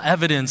archaeological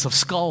evidence of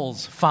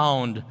skulls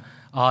found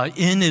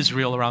in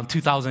Israel around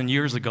 2,000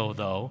 years ago,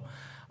 though,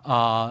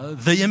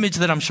 the image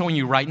that I'm showing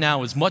you right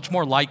now is much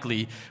more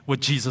likely what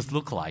Jesus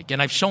looked like.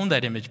 And I've shown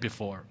that image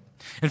before.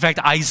 In fact,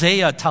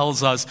 Isaiah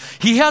tells us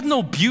he had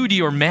no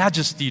beauty or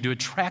majesty to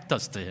attract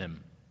us to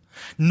him.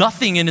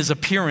 Nothing in his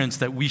appearance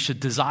that we should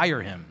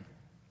desire him.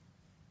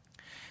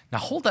 Now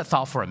hold that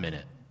thought for a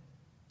minute.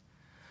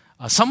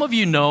 Some of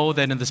you know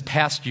that in this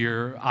past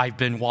year, I've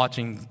been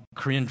watching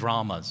Korean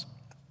dramas,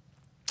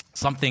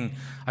 something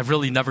I've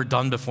really never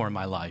done before in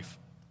my life.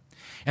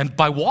 And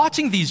by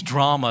watching these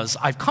dramas,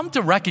 I've come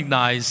to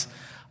recognize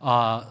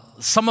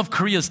some of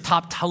Korea's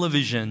top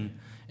television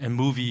and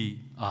movie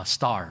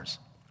stars.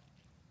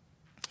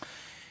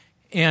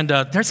 And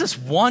there's this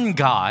one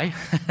guy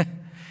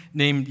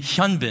named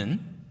Hyunbin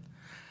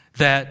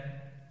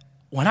that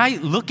when I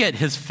look at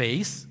his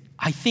face,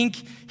 I think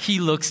he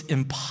looks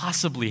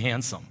impossibly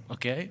handsome,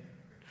 okay?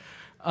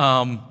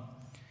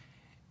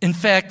 In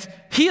fact,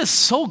 he is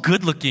so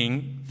good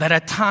looking that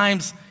at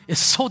times it's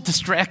so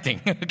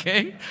distracting,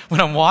 okay? When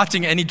I'm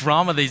watching any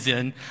drama that he's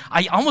in,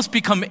 I almost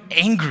become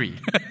angry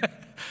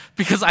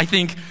because I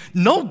think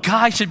no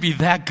guy should be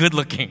that good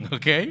looking,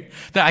 okay?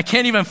 That I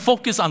can't even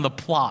focus on the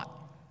plot.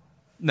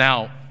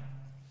 Now,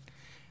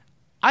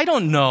 I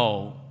don't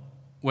know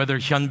whether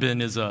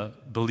Hyunbin is a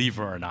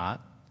believer or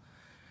not,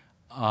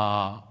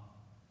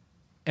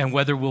 and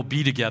whether we'll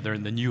be together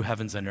in the new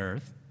heavens and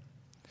earth.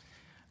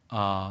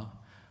 But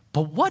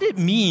what it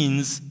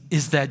means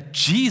is that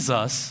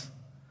Jesus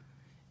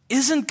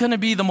isn't going to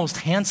be the most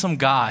handsome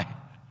guy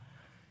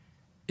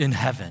in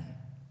heaven.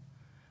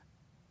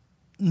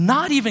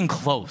 Not even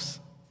close,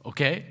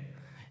 okay?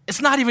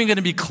 It's not even going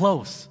to be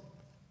close.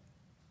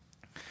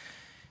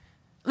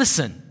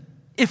 Listen,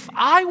 if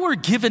I were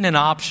given an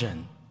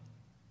option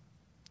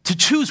to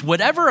choose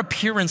whatever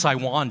appearance I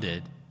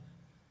wanted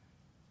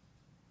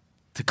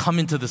to come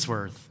into this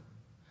earth,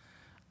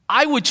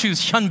 I would choose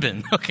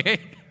Hyunbin,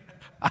 okay?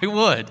 I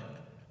would.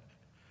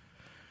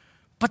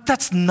 But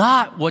that's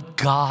not what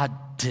God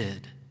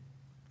did.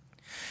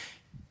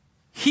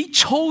 He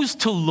chose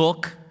to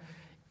look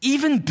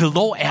even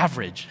below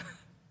average.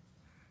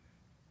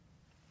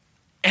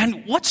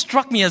 And what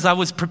struck me as I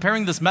was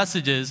preparing this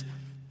message is,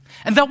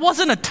 and that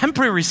wasn't a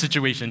temporary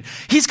situation.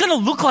 He's going to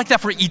look like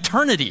that for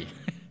eternity.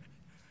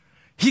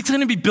 He's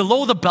going to be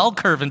below the bell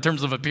curve in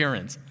terms of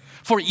appearance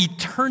for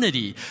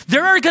eternity.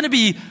 There are going to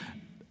be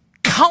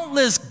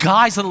countless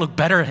guys that look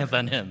better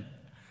than him,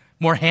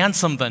 more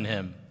handsome than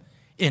him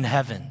in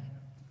heaven.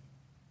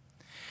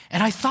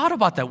 And I thought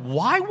about that.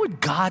 Why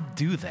would God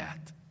do that?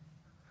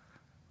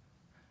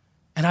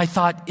 And I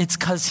thought it's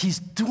because he's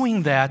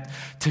doing that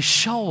to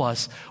show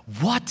us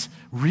what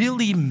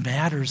really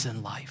matters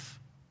in life.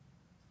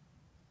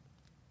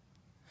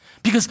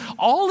 Because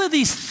all of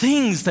these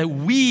things that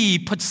we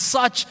put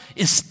such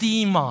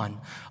esteem on,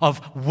 of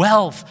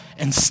wealth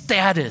and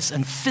status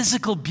and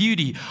physical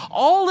beauty,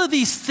 all of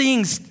these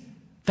things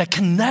that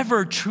can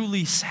never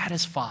truly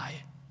satisfy,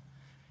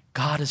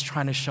 God is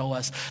trying to show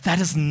us that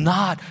is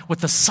not what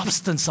the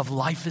substance of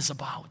life is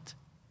about.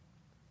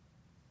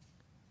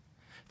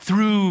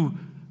 Through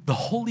the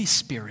Holy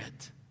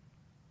Spirit,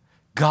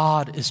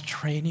 God is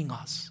training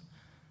us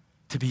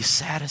to be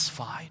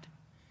satisfied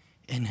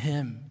in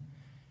Him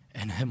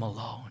and Him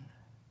alone.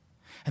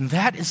 And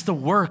that is the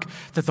work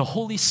that the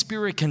Holy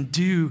Spirit can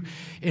do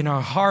in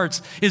our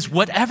hearts, is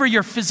whatever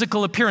your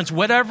physical appearance,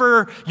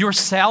 whatever your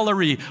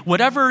salary,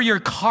 whatever your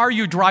car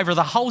you drive or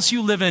the house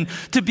you live in,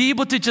 to be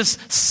able to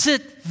just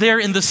sit there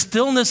in the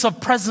stillness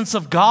of presence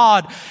of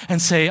God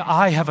and say,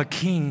 I have a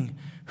king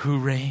who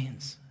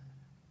reigns.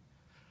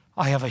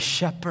 I have a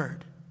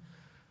shepherd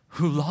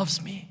who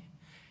loves me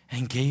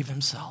and gave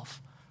himself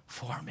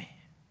for me.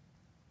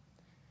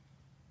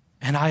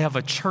 And I have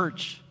a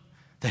church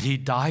that he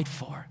died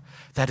for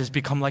that has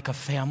become like a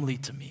family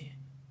to me.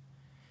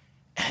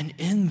 And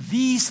in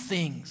these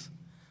things,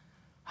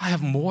 I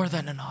have more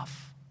than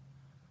enough.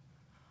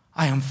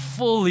 I am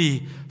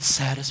fully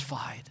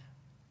satisfied.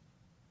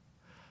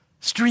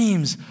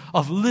 Streams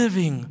of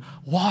living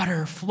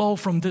water flow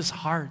from this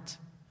heart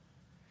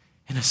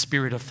in a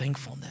spirit of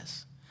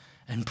thankfulness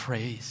and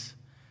praise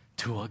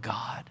to a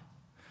God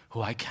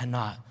who I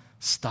cannot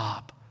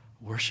stop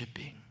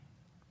worshiping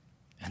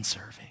and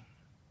serving.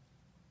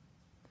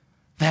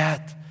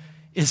 That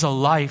is a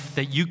life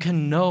that you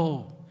can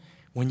know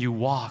when you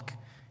walk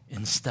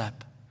in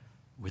step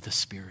with the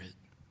Spirit.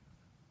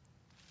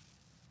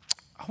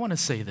 I want to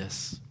say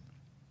this.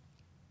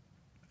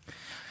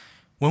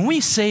 When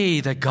we say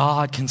that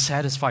God can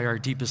satisfy our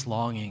deepest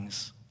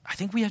longings, I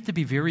think we have to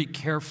be very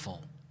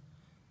careful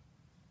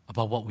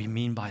about what we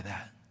mean by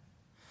that.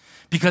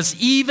 Because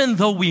even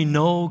though we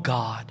know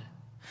God,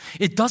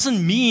 it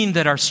doesn't mean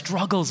that our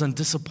struggles and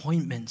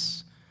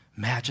disappointments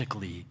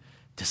magically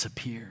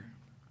disappear.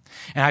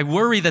 And I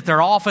worry that there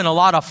are often a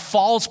lot of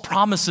false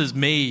promises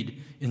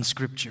made in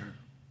Scripture,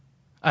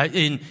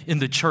 in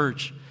the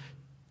church,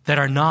 that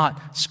are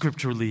not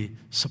scripturally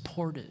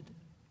supported.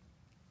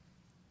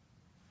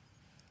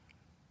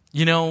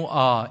 You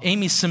know,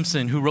 Amy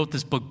Simpson, who wrote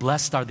this book,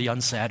 Blessed Are the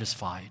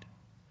Unsatisfied,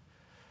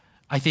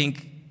 I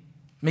think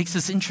makes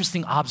this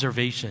interesting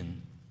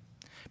observation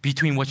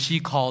between what she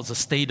calls a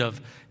state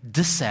of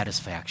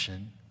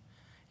dissatisfaction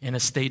and a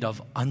state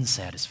of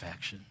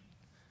unsatisfaction.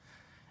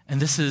 And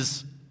this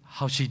is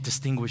how she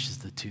distinguishes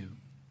the two.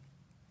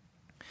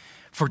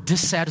 For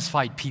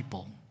dissatisfied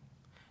people,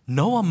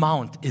 no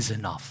amount is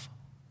enough.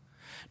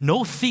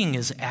 No thing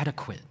is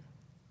adequate.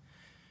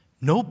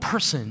 No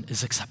person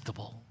is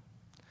acceptable.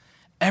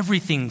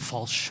 Everything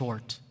falls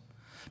short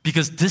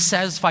because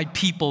dissatisfied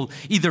people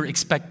either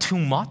expect too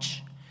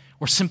much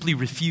or simply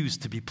refuse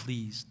to be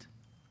pleased.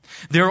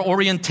 Their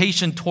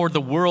orientation toward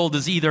the world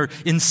is either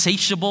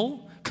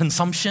insatiable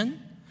consumption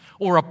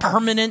or a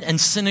permanent and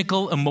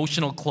cynical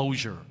emotional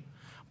closure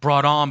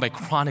brought on by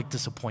chronic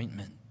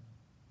disappointment.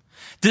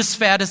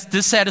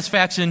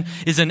 Dissatisfaction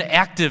is an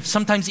active,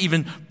 sometimes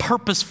even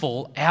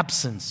purposeful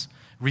absence,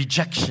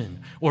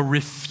 rejection, or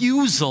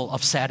refusal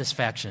of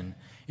satisfaction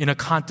in a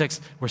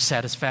context where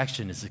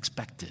satisfaction is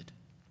expected.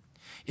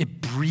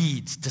 It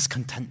breeds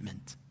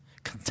discontentment,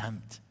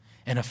 contempt,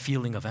 and a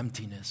feeling of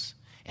emptiness,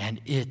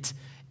 and it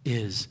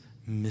is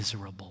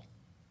miserable.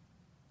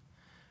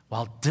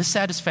 While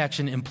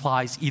dissatisfaction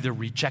implies either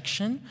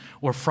rejection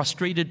or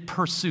frustrated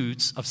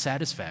pursuits of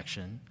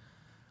satisfaction,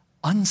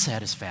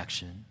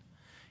 unsatisfaction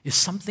is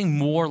something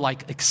more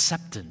like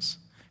acceptance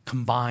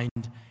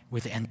combined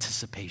with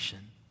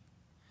anticipation.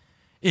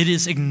 It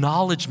is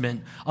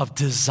acknowledgement of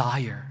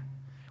desire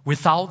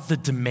without the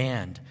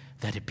demand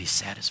that it be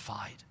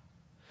satisfied.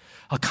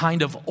 A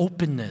kind of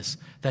openness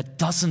that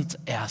doesn't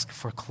ask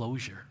for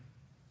closure.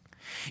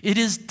 It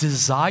is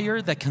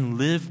desire that can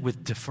live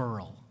with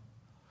deferral,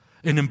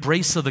 an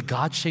embrace of the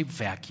God-shaped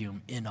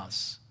vacuum in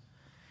us,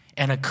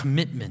 and a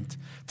commitment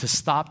to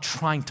stop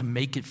trying to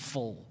make it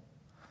full,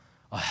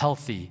 a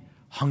healthy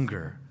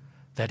hunger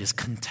that is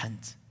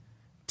content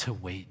to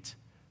wait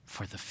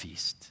for the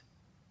feast.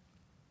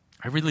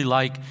 I really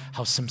like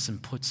how Simpson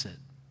puts it.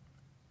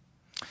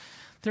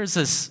 There's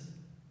this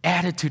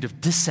attitude of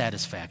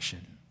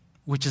dissatisfaction,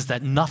 which is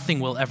that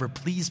nothing will ever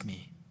please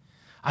me.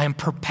 I am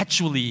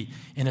perpetually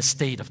in a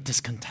state of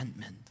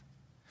discontentment.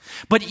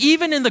 But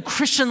even in the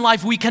Christian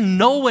life, we can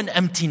know an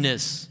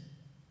emptiness.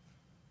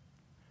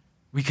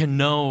 We can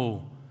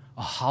know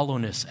a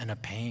hollowness and a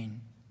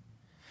pain.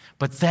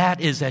 But that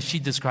is, as she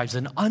describes,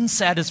 an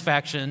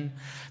unsatisfaction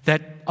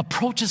that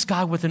approaches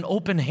God with an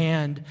open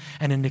hand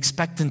and an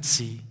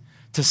expectancy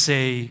to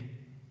say,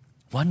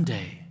 one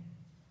day,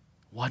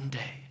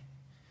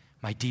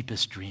 my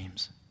deepest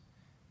dreams,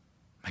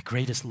 my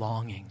greatest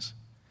longings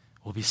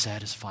will be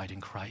satisfied in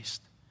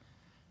Christ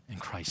and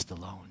Christ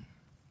alone.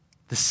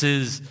 This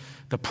is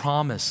the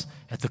promise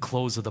at the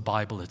close of the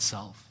Bible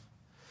itself.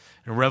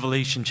 In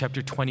Revelation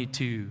chapter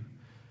 22,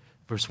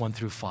 verse 1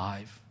 through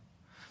 5,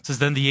 it says,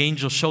 Then the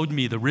angel showed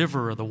me the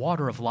river of the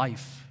water of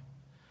life,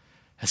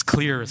 as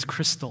clear as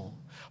crystal,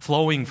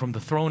 flowing from the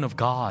throne of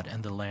God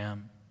and the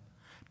Lamb,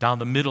 down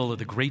the middle of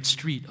the great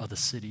street of the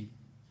city.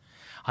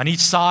 On each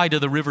side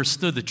of the river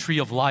stood the tree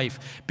of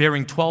life,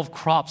 bearing 12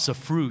 crops of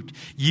fruit,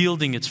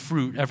 yielding its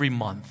fruit every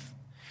month.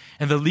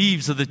 And the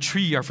leaves of the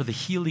tree are for the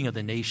healing of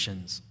the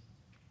nations.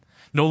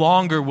 No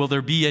longer will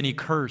there be any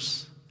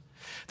curse.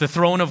 The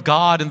throne of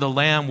God and the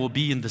Lamb will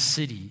be in the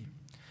city,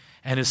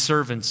 and his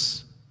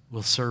servants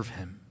will serve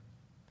him.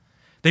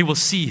 They will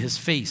see his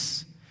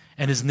face,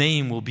 and his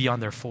name will be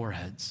on their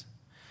foreheads.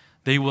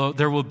 There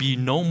will be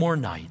no more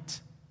night.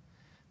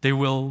 They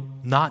will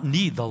not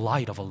need the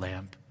light of a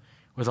lamp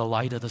or the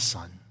light of the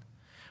sun,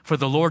 for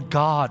the Lord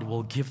God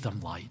will give them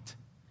light,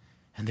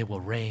 and they will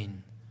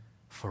reign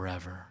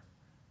forever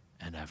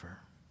and ever.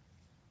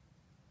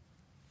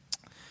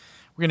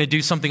 We're going to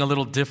do something a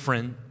little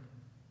different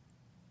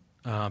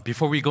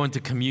Before we go into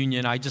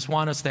communion, I just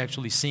want us to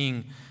actually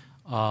sing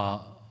a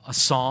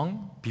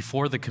song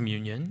before the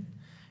communion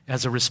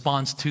as a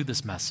response to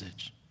this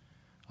message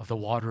of the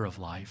water of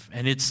life.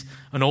 And it's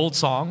an old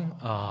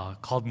song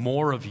called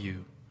More of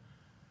You.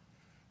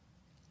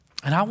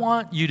 And I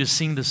want you to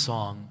sing this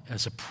song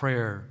as a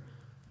prayer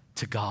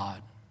to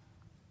God.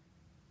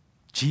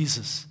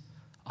 Jesus,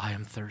 I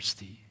am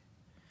thirsty.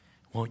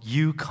 Won't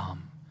you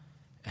come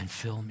and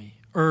fill me?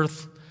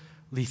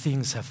 Earthly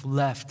things have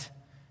left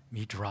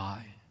me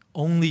dry.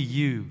 Only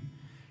you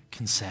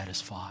can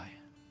satisfy.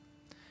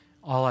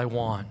 All I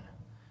want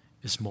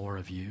is more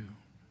of you.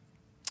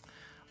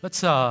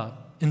 Let's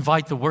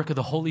invite the work of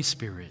the Holy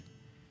Spirit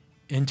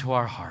into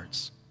our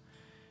hearts.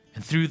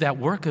 And through that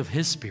work of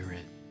His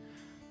Spirit,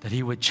 that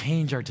He would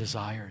change our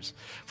desires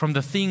from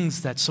the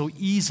things that so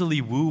easily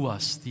woo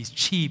us, these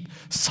cheap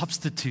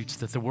substitutes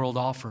that the world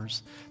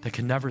offers that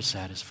can never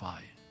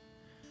satisfy,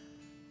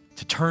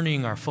 to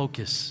turning our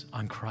focus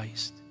on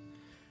Christ,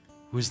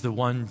 who is the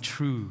one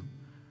true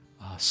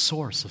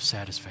source of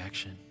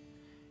satisfaction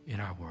in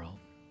our world.